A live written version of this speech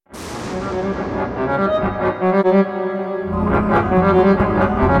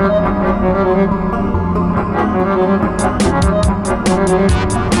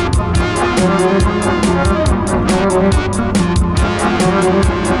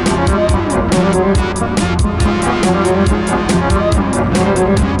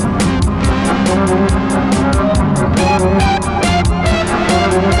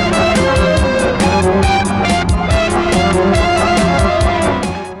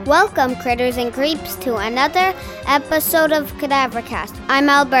Welcome, critters and creeps, to another episode of Cadavercast. I'm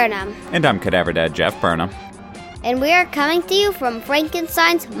Al Burnham. And I'm Cadaver Dad Jeff Burnham. And we are coming to you from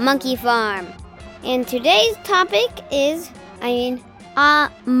Frankenstein's Monkey Farm. And today's topic is,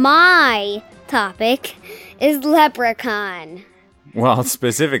 my topic is Leprechaun. Well,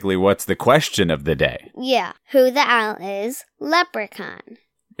 specifically, what's the question of the day? Yeah, who the owl is, Leprechaun.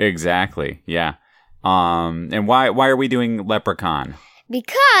 Exactly, yeah. And why are we doing Leprechaun?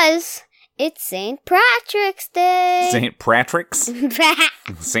 Because it's St. Patrick's Day. St. Patrick's?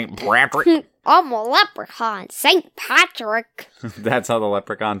 St. Patrick? I'm a leprechaun, St. Patrick. That's how the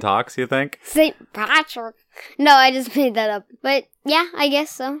leprechaun talks, you think? St. Patrick. No, I just made that up. But yeah, I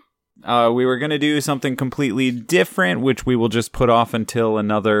guess so. We were going to do something completely different, which we will just put off until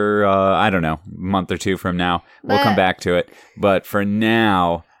another, month or two from now. We'll come back to it. But for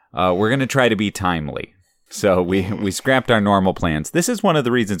now, we're going to try to be timely. So we scrapped our normal plans. This is one of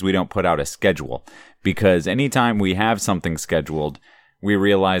the reasons we don't put out a schedule, because anytime we have something scheduled, we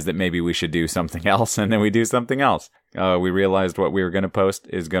realize that maybe we should do something else, and then we do something else. We realized what we were going to post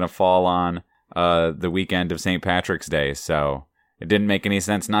is going to fall on the weekend of St. Patrick's Day, so it didn't make any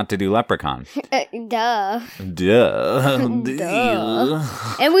sense not to do Leprechaun. Duh. Duh.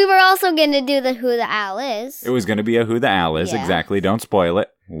 And we were also going to do the Who the Owl Is. It was going to be a Who the Owl Is, yeah. Exactly. Don't spoil it.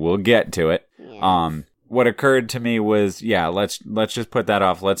 We'll get to it. Yeah. What occurred to me was, let's just put that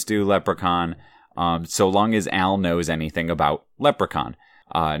off. Let's do Leprechaun, so long as Al knows anything about Leprechaun.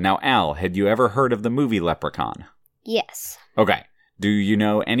 Now, Al, had you ever heard of the movie Leprechaun? Yes. Okay. Do you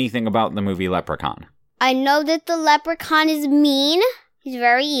know anything about the movie Leprechaun? I know that the leprechaun is mean. He's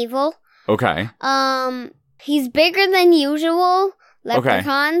very evil. Okay. He's bigger than usual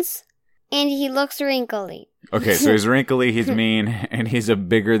leprechauns, and he looks wrinkly. Okay, so he's wrinkly, he's mean, and he's a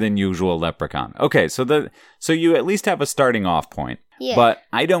bigger than usual leprechaun. Okay, so you at least have a starting off point. Yeah. But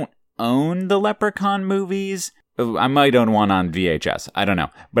I don't own the Leprechaun movies. I might own one on VHS. I don't know.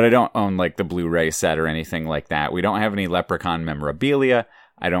 But I don't own like the Blu-ray set or anything like that. We don't have any Leprechaun memorabilia.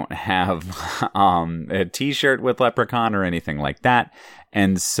 I don't have a t-shirt with Leprechaun or anything like that.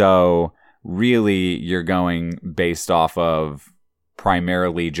 And so really you're going based off of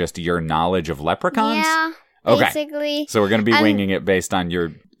primarily just your knowledge of leprechauns? Yeah. Okay. Basically. So we're going to be winging it based on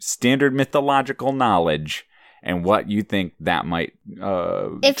your standard mythological knowledge and what you think that might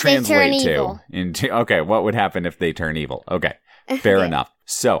if translate they turn to. evil. Okay, what would happen if they turn evil? Okay, fair enough.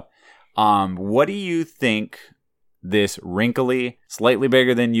 So, what do you think this wrinkly, slightly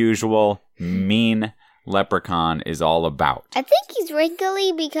bigger than usual, mean leprechaun is all about? I think he's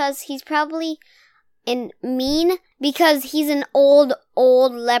wrinkly because he's probably... and mean because he's an old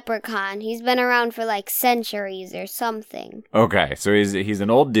leprechaun. He's been around for like centuries or something. Okay, so he's an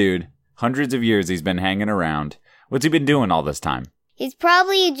old dude. Hundreds of years he's been hanging around. What's he been doing all this time? He's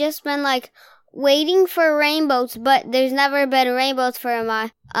probably just been like waiting for rainbows, but there's never been rainbows for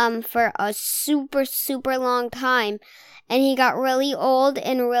him for a super, super long time. And he got really old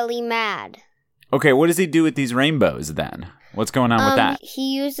and really mad. Okay, what does he do with these rainbows then? What's going on with that?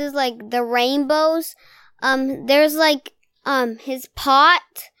 He uses like the rainbows. There's like his pot,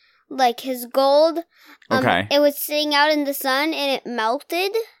 like his gold. Okay. It was sitting out in the sun and it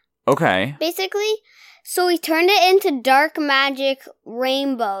melted. Okay. Basically. So he turned it into dark magic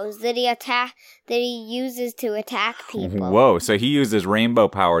rainbows that he uses to attack people. Whoa, so he uses rainbow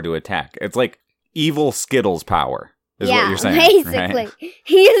power to attack. It's like evil Skittles power. Is what you're saying, basically. Right?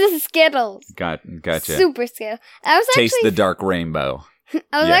 He uses Skittles. Gotcha. Super Skittles. Taste the dark rainbow.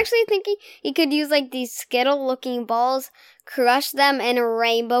 I was actually thinking he could use like these Skittle-looking balls, crush them, and a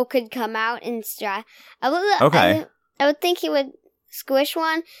rainbow could come out and strike. I would think he would squish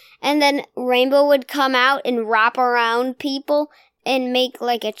one, and then rainbow would come out and wrap around people and make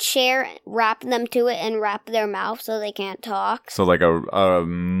like a chair, wrap them to it, and wrap their mouth so they can't talk. So like a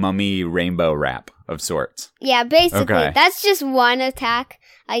mummy rainbow wrap of sorts. Yeah, basically. Okay. That's just one attack,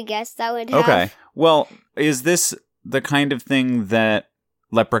 I guess, that would have. Okay. Well, is this the kind of thing that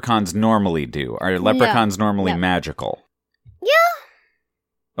leprechauns normally do? Are leprechauns normally magical?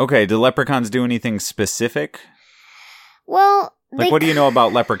 Yeah. Okay, do leprechauns do anything specific? Well, what do you know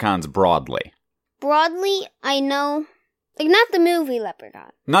about leprechauns broadly? Broadly, I know Like, not the movie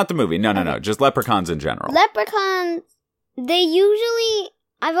Leprechaun. Not the movie. No. Just leprechauns in general. Leprechauns, they usually...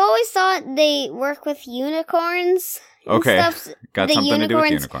 I've always thought they work with unicorns. Okay, stuff. got the something to do with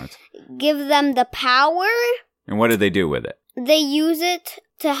unicorns. Give them the power. And what do they do with it? They use it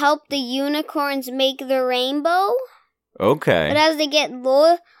to help the unicorns make the rainbow. Okay. But as they get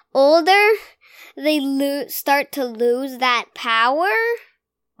older, they start to lose that power.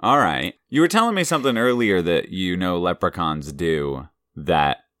 All right. You were telling me something earlier that leprechauns do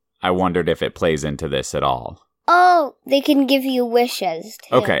that I wondered if it plays into this at all. Oh, they can give you wishes,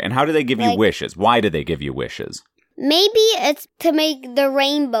 too. Okay, and how do they give you wishes? Why do they give you wishes? Maybe it's to make the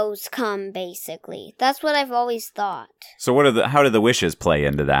rainbows come, basically. That's what I've always thought. So how do the wishes play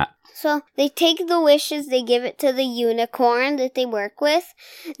into that? So they take the wishes, they give it to the unicorn that they work with.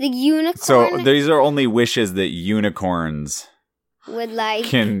 The unicorn... So these are only wishes that unicorns... would like...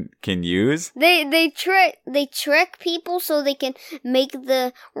 Can use? They trick people so they can make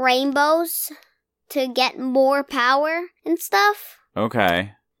the rainbows... to get more power and stuff.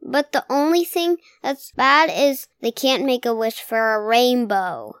 Okay. But the only thing that's bad is they can't make a wish for a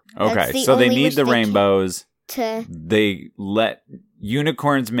rainbow. Okay, so they need the rainbows. They let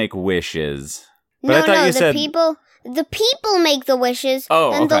unicorns make wishes. But I thought you said... The people make the wishes.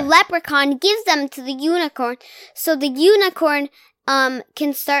 Oh, and the leprechaun gives them to the unicorn. So the unicorn...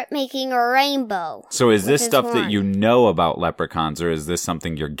 can start making a rainbow. So is this stuff that you know about leprechauns, or is this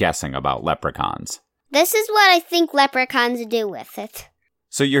something you're guessing about leprechauns? This is what I think leprechauns do with it.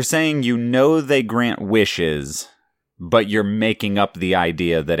 So you're saying they grant wishes, but you're making up the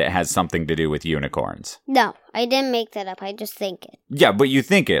idea that it has something to do with unicorns. No, I didn't make that up. I just think it. Yeah, but you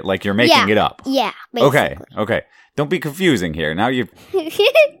think it, like you're making it up. Yeah, basically. Okay. Don't be confusing here. Now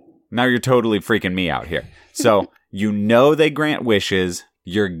you're totally freaking me out here. So... they grant wishes.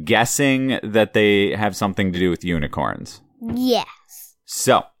 You're guessing that they have something to do with unicorns. Yes.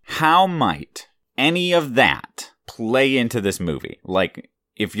 So, how might any of that play into this movie? Like,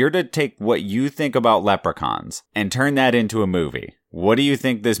 if you're to take what you think about leprechauns and turn that into a movie, what do you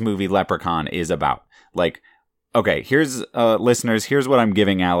think this movie Leprechaun is about? Like, okay, here's, listeners, here's what I'm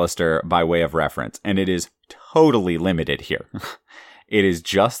giving Alistair by way of reference, and it is totally limited here. It is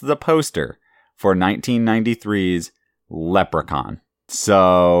just the poster for 1993's Leprechaun.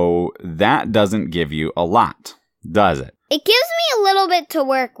 So that doesn't give you a lot, does it? It gives me a little bit to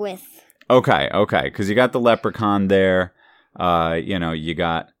work with. Okay, because you got the leprechaun there. You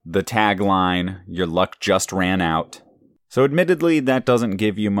got the tagline, your luck just ran out. So admittedly, that doesn't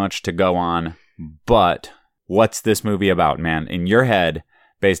give you much to go on. But what's this movie about, man? In your head,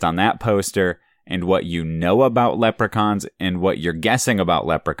 based on that poster and what you know about leprechauns and what you're guessing about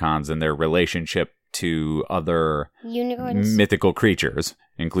leprechauns and their relationship to other mythical creatures,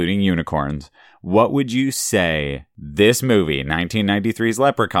 including unicorns, what would you say this movie, 1993's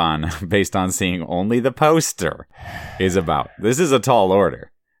Leprechaun, based on seeing only the poster, is about? This is a tall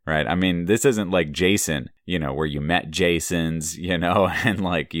order, right? I mean, this isn't like Jason, where you met Jasons, and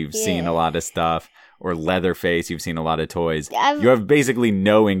like you've seen a lot of stuff. Or Leatherface, you've seen a lot of toys. You have basically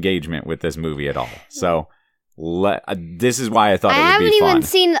no engagement with this movie at all. So this is why I thought it would be fun. I haven't even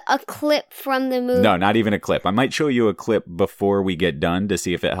seen a clip from the movie. No, not even a clip. I might show you a clip before we get done to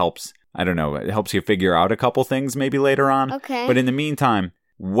see if it helps. I don't know. It helps you figure out a couple things maybe later on. Okay. But in the meantime,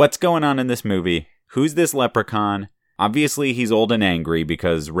 what's going on in this movie? Who's this leprechaun? Obviously, he's old and angry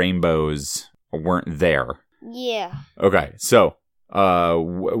because rainbows weren't there. Yeah. Okay, so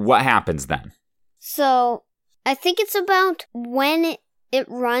what happens then? So, I think it's about when it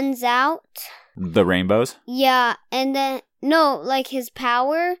runs out. The rainbows? Yeah, and then, like his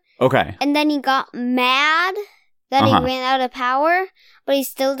power. Okay. And then he got mad that he ran out of power, but he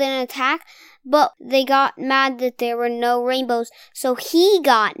still didn't attack. But they got mad that there were no rainbows, so he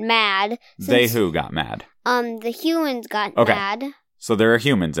got mad. They who got mad? The humans got mad. So there are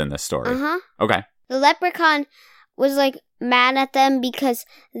humans in this story. Okay. The leprechaun was mad at them because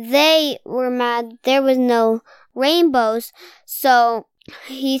they were mad there was no rainbows, so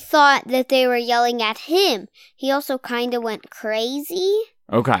he thought that they were yelling at him. He also kind of went crazy.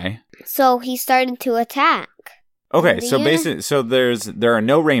 Okay. So he started to attack. Okay, so basically, there are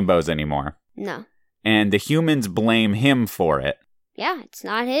no rainbows anymore. No. And the humans blame him for it. Yeah, it's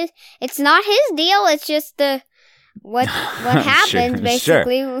not his deal. It's just what happens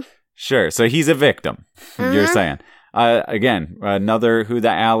basically. Sure. So he's a victim. You're saying. Again, another Who the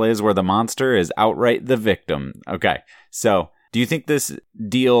Al is where the monster is outright the victim. Okay, so do you think this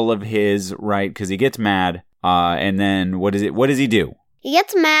deal of his, right, because he gets mad, and then what does he do? He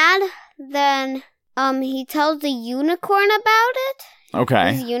gets mad, then he tells the unicorn about it.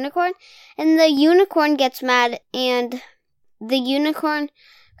 Okay. His unicorn. And the unicorn gets mad, and the unicorn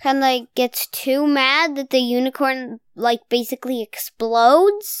kind of like gets too mad that the unicorn like basically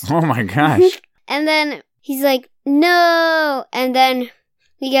explodes. Oh my gosh. And then he's like, no. And then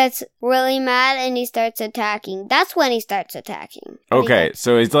he gets really mad and he starts attacking. That's when he starts attacking. Okay,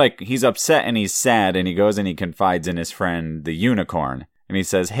 so he's upset and he's sad, and he goes and he confides in his friend, the unicorn. And he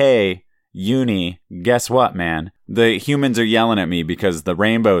says, hey, Uni, guess what, man? The humans are yelling at me because the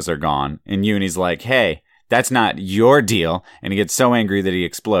rainbows are gone. And Uni's like, hey, that's not your deal. And he gets so angry that he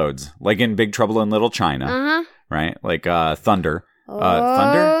explodes. Like in Big Trouble in Little China. Uh-huh. Right? Like thunder.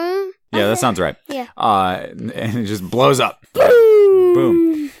 Thunder? Yeah, that sounds right. Yeah. And it just blows up.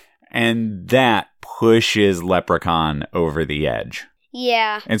 Boom. And that pushes Leprechaun over the edge.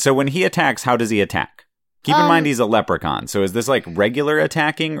 Yeah. And so when he attacks, how does he attack? Keep in mind he's a leprechaun. So is this like regular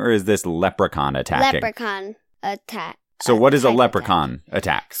attacking or is this leprechaun attacking? Leprechaun attack. So what is a leprechaun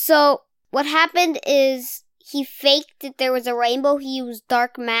attack? So what happened is he faked that there was a rainbow. He used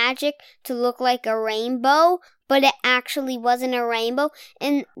dark magic to look like a rainbow, but it actually wasn't a rainbow.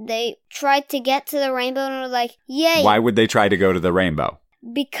 And they tried to get to the rainbow and were like, yay. Why would they try to go to the rainbow?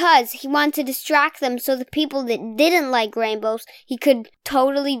 Because he wanted to distract them so the people that didn't like rainbows, he could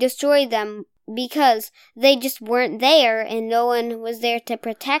totally destroy them because they just weren't there and no one was there to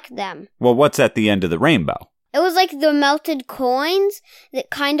protect them. Well, what's at the end of the rainbow? It was like the melted coins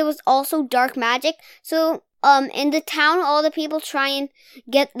that kind of was also dark magic. So in the town, all the people try and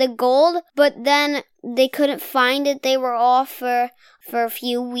get the gold, but then they couldn't find it. They were off for a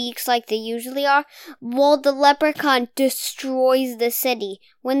few weeks like they usually are. Well, the leprechaun destroys the city.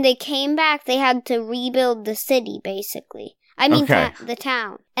 When they came back, they had to rebuild the city, basically. I mean, the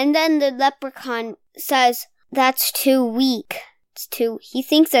town. And then the leprechaun says, that's too weak. He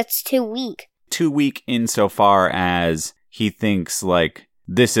thinks that's too weak. Too weak insofar as he thinks, like,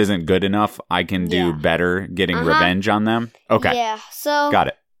 this isn't good enough. I can do better getting revenge on them. Okay. Yeah, so... Got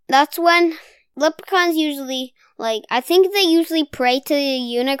it. That's when leprechauns usually, like, I think they usually pray to the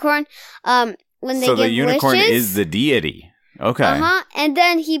unicorn when they give wishes. So the unicorn is the deity. Okay. And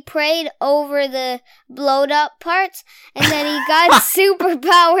then he prayed over the blowed up parts, and then he got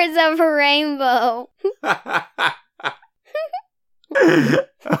superpowers of a rainbow.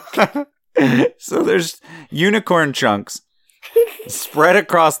 So there's unicorn chunks spread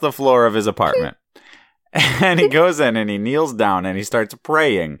across the floor of his apartment. And he goes in and he kneels down and he starts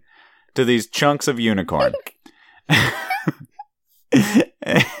praying to these chunks of unicorn.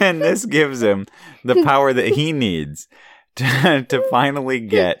 And this gives him the power that he needs to finally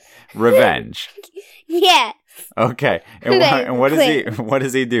get revenge. Yes. Okay. And what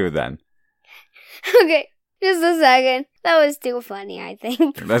does he do then? Okay. Just a second. That was too funny, I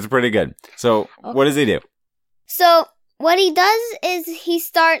think. That's pretty good. So, What does he do? So, what he does is he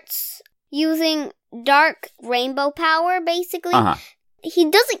starts using dark rainbow power, basically. He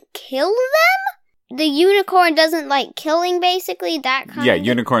doesn't kill them. The unicorn doesn't like killing, basically. That kind of... Yeah,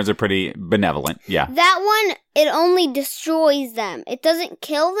 unicorns are pretty benevolent. Yeah. That one, it only destroys them. It doesn't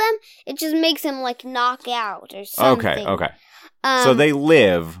kill them. It just makes them, like, knock out or something. Okay. So they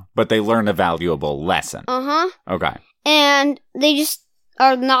live, but they learn a valuable lesson. Okay. And they just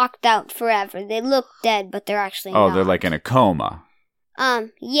are knocked out forever. They look dead, but they're actually not. They're like in a coma.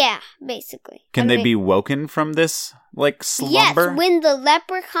 Yeah, basically. Can they be woken from this, like, slumber? Yes, when the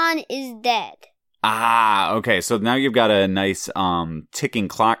leprechaun is dead. Ah, okay. So now you've got a nice ticking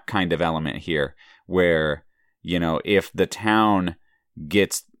clock kind of element here where, you know, if the town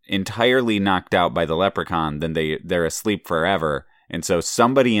gets entirely knocked out by the leprechaun, then they're asleep forever. And so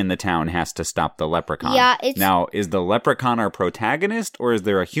somebody in the town has to stop the leprechaun. Yeah, Now, is the leprechaun our protagonist or is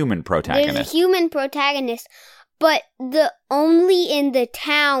there a human protagonist? There's a human protagonist, but the only in the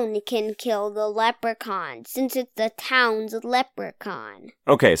town can kill the leprechaun, since it's the town's leprechaun.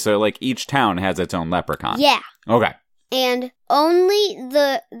 Okay, so like each town has its own leprechaun. Yeah. Okay. And only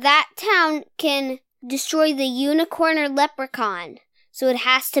that town can destroy the unicorn or leprechaun. So it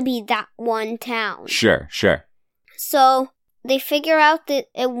has to be that one town. Sure. So they figure out that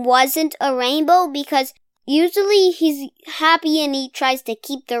it wasn't a rainbow because usually he's happy and he tries to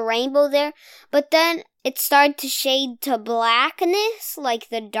keep the rainbow there. But then it started to shade to blackness, like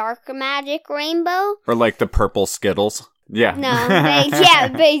the dark magic rainbow. Or like the purple Skittles. Yeah. No,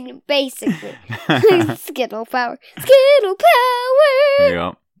 basically. Skittle power. Skittle power! There you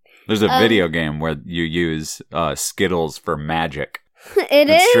go. There's a video game where you use Skittles for magic.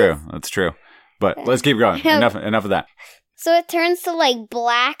 That's true. But let's keep going. Enough of that. So it turns to like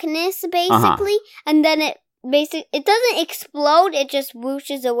blackness basically, and then it doesn't explode, it just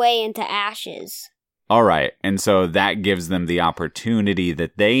whooshes away into ashes. All right. And so that gives them the opportunity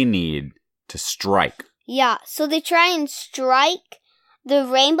that they need to strike. Yeah, so they try and strike the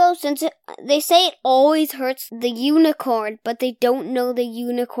rainbow since they say it always hurts the unicorn, but they don't know the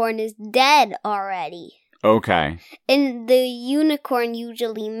unicorn is dead already. Okay. And the unicorn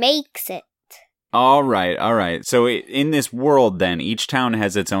usually makes it. All right. So in this world, then, each town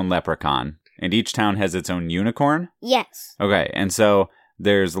has its own leprechaun, and each town has its own unicorn? Yes. Okay, and so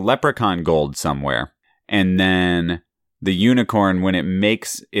there's leprechaun gold somewhere, and then the unicorn, when it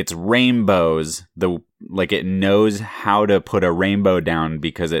makes its rainbows, it knows how to put a rainbow down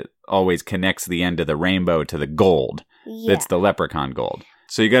because it always connects the end of the rainbow to the gold. Yeah. That's the leprechaun gold.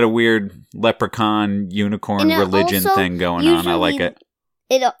 So you got a weird leprechaun unicorn religion thing going on. I like it.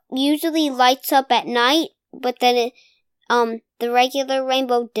 It usually lights up at night, but then the regular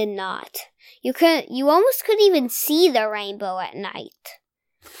rainbow did not. You almost couldn't even see the rainbow at night.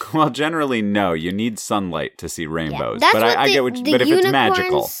 Well, generally, no. You need sunlight to see rainbows. Yeah, but I get what you, but if it's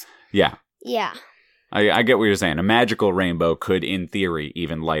magical, yeah. Yeah. I get what you're saying. A magical rainbow could, in theory,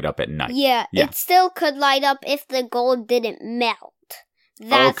 even light up at night. Yeah, it still could light up if the gold didn't melt.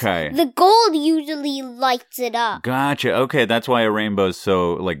 Okay. The gold usually lights it up. Gotcha. Okay, that's why a rainbow's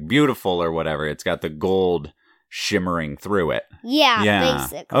so, beautiful or whatever. It's got the gold shimmering through it. Yeah.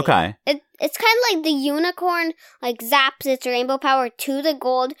 Basically. Okay. It's kind of like the unicorn, zaps its rainbow power to the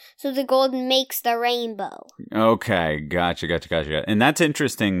gold, so the gold makes the rainbow. Okay, gotcha. And that's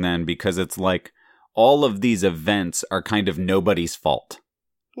interesting then, because it's like all of these events are kind of nobody's fault.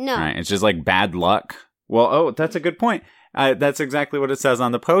 No. Right? It's just like bad luck. Well, that's a good point. That's exactly what it says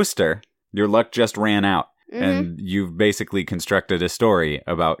on the poster. Your luck just ran out. Mm-hmm. And you've basically constructed a story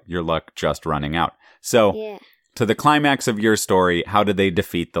about your luck just running out. So, to the climax of your story, how did they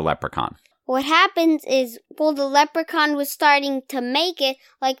defeat the leprechaun? What happens is, the leprechaun was starting to make it,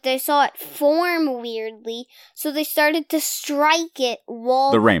 they saw it form weirdly, so they started to strike it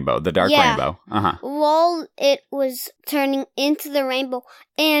while... The rainbow, the dark rainbow. Uh-huh. While it was turning into the rainbow,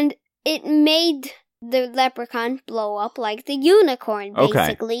 and it made the leprechaun blow up like the unicorn,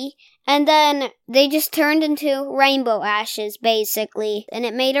 basically. Okay. And then they just turned into rainbow ashes, basically, and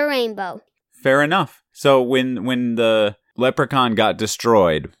it made a rainbow. Fair enough. So when the leprechaun got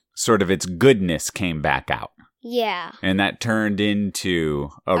destroyed, sort of its goodness came back out. Yeah. And that turned into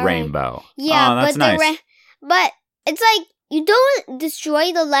a rainbow. Yeah, that's nice. But it's like, you don't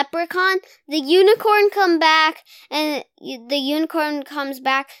destroy the leprechaun, the unicorn come back, and the unicorn comes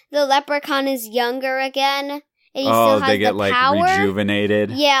back, the leprechaun is younger again, and he still has they get, the power.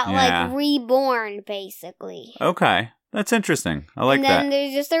 Rejuvenated? Yeah, reborn, basically. Okay, that's interesting. I like that. And then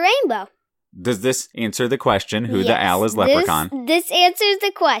there's just a rainbow. Does this answer the question, who the owl is leprechaun? This answers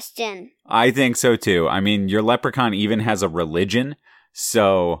the question. I think so, too. I mean, your leprechaun even has a religion,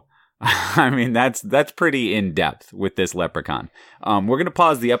 so... I mean, that's pretty in-depth with this leprechaun. We're going to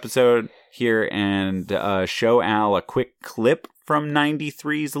pause the episode here and show Al a quick clip from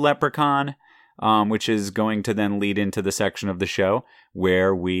 93's Leprechaun, which is going to then lead into the section of the show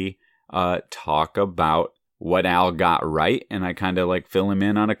where we talk about what Al got right, and I kind of fill him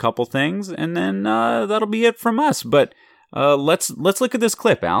in on a couple things, and then that'll be it from us. But let's look at this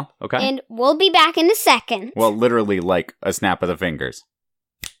clip, Al, okay? And we'll be back in a second. Well, literally like a snap of the fingers.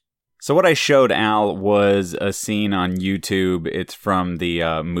 So what I showed Al was a scene on YouTube. It's from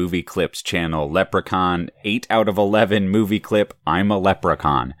the Movie Clips channel, Leprechaun 8 out of 11 movie clip, I'm a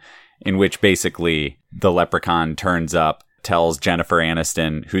Leprechaun, in which basically the leprechaun turns up, tells Jennifer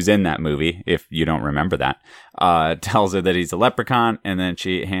Aniston, who's in that movie, if you don't remember that, tells her that he's a leprechaun, and then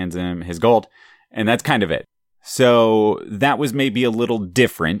she hands him his gold, and that's kind of it. So that was maybe a little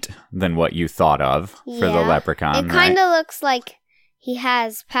different than what you thought of for the leprechaun, It kind of looks like... He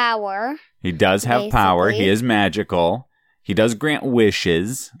has power. He does have power. He is magical. He does grant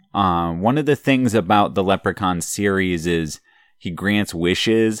wishes. One of the things about the Leprechaun series is he grants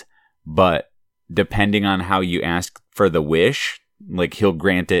wishes, but depending on how you ask for the wish, he'll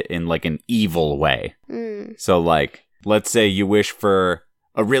grant it in an evil way. So let's say you wish for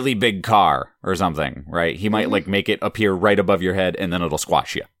a really big car or something, right? He might make it appear right above your head and then it'll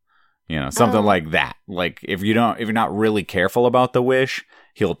squash you. Something like that. If you're not really careful about the wish,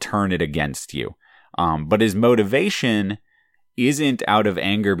 he'll turn it against you. But his motivation isn't out of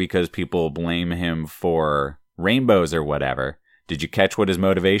anger because people blame him for rainbows or whatever. Did you catch what his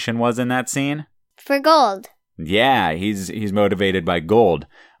motivation was in that scene? For gold. Yeah, he's motivated by gold.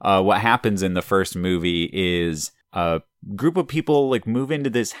 What happens in the first movie is a group of people move into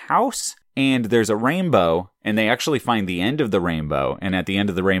this house. And there's a rainbow, and they actually find the end of the rainbow, and at the end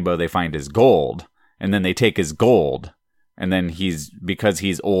of the rainbow, they find his gold, and then they take his gold, and then because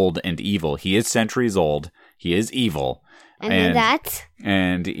he's old and evil, he is centuries old, he is evil,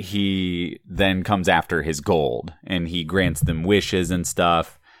 And he then comes after his gold, and he grants them wishes and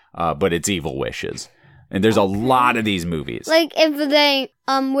stuff, but it's evil wishes. And there's a lot of these movies. Like, if they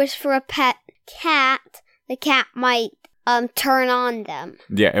wish for a pet cat, the cat might turn on them.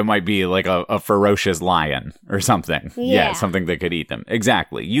 Yeah, it might be like a ferocious lion or something. Yeah, something that could eat them.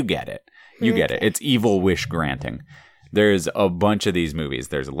 Exactly. You get it. You get it. It's evil wish granting. There's a bunch of these movies.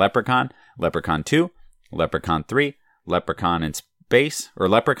 There's Leprechaun, Leprechaun 2, Leprechaun 3, Leprechaun in Space, or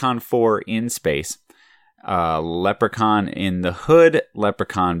Leprechaun 4 in Space, Leprechaun in the Hood,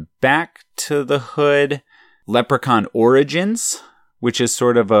 Leprechaun Back to the Hood, Leprechaun Origins, which is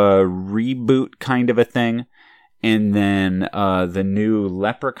sort of a reboot kind of a thing, and then the new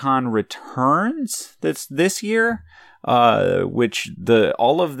Leprechaun Returns that's this year, which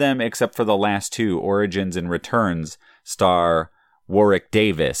all of them except for the last two, Origins and Returns, star Warwick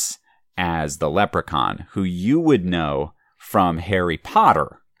Davis as the Leprechaun, who you would know from Harry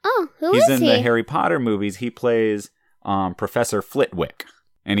Potter. Oh, He's in the Harry Potter movies. He plays Professor Flitwick,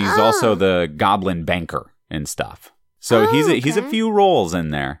 and he's also the Goblin Banker and stuff. So he's a few roles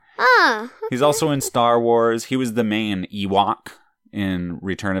in there. He's also in Star Wars. He was the main Ewok in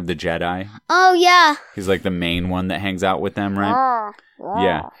Return of the Jedi. Oh, yeah. He's like the main one that hangs out with them, right?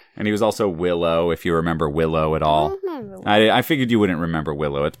 Yeah. And he was also Willow, if you remember Willow at all. I remember Willow. I figured you wouldn't remember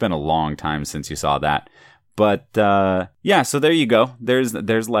Willow. It's been a long time since you saw that. But, yeah, so there you go.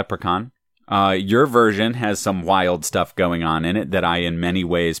 There's Leprechaun. Your version has some wild stuff going on in it that I in many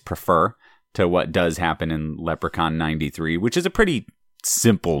ways prefer to what does happen in Leprechaun 93, which is a pretty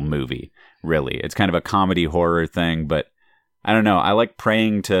simple movie, really. It's kind of a comedy horror thing, but I don't know. I like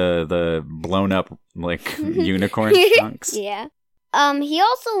praying to the blown up, like, unicorn chunks. Yeah. He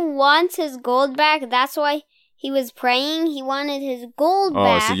also wants his gold back. That's why he was praying. He wanted his gold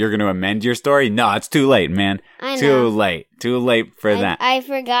back. Oh, so you're going to amend your story? No, it's too late, man. I know. Too late. Too late for that. I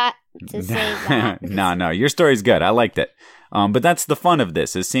forgot to say that. No, your story's good. I liked it. But that's the fun of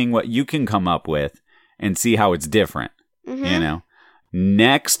this, is seeing what you can come up with and see how it's different, you know?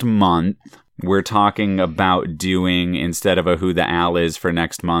 Next month, we're talking about doing, instead of a Who the Al is for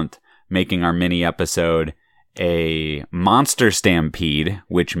next month, making our mini episode a Monster Stampede,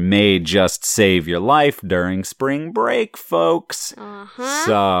 which may just save your life during spring break, folks.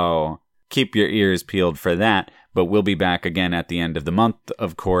 So keep your ears peeled for that. But we'll be back again at the end of the month,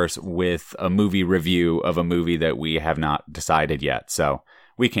 of course, with a movie review of a movie that we have not decided yet. So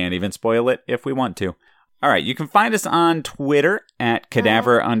we can't even spoil it if we want to. All right, you can find us on Twitter at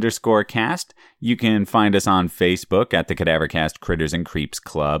cadaver_cast. You can find us on Facebook at the Cadavercast Critters and Creeps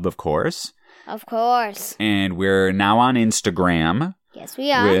Club, of course. Of course. And we're now on Instagram. Yes,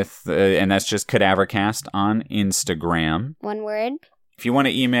 we are. And that's just Cadavercast on Instagram. One word. If you want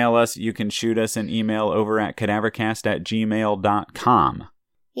to email us, you can shoot us an email over at cadavercast@gmail.com.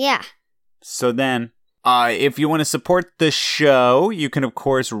 Yeah. So then, if you want to support the show, you can, of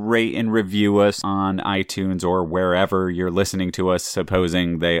course, rate and review us on iTunes or wherever you're listening to us,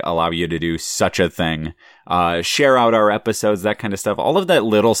 supposing they allow you to do such a thing. Share out our episodes, that kind of stuff. All of that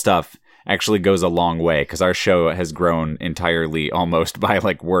little stuff actually goes a long way, because our show has grown entirely almost by,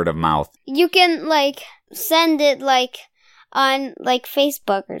 like, word of mouth. You can, like, send it, like, on, like,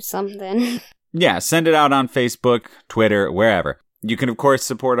 Facebook or something. Yeah, send it out on Facebook, Twitter, wherever. You can, of course,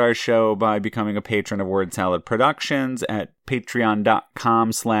 support our show by becoming a patron of Word Salad Productions at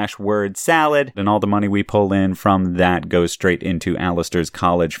patreon.com/wordsalad. And all the money we pull in from that goes straight into Alistair's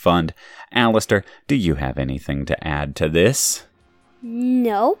college fund. Alistair, do you have anything to add to this?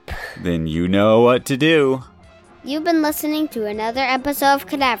 Nope. Then you know what to do. You've been listening to another episode of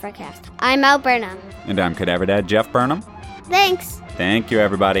Cadavercast. I'm Al Burnham. And I'm Cadaver Dad Jeff Burnham. Thanks. Thank you,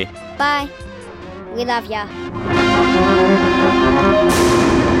 everybody. Bye. We love ya.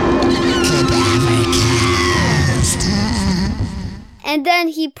 And then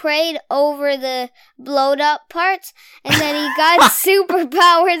he prayed over the blowed up parts, and then he got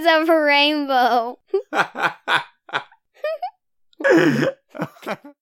superpowers of a rainbow.